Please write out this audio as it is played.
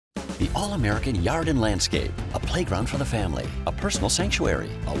The all-American Yard and Landscape, a playground for the family, a personal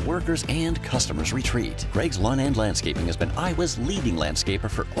sanctuary, a workers' and customers' retreat. Greg's Lawn and Landscaping has been Iowa's leading landscaper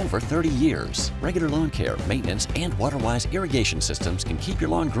for over 30 years. Regular lawn care, maintenance, and water-wise irrigation systems can keep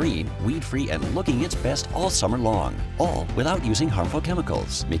your lawn green, weed-free, and looking its best all summer long. All without using harmful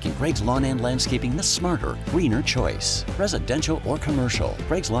chemicals, making Greg's Lawn and Landscaping the smarter, greener choice. Residential or commercial,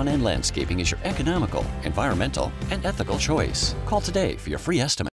 Greg's Lawn and Landscaping is your economical, environmental, and ethical choice. Call today for your free estimate.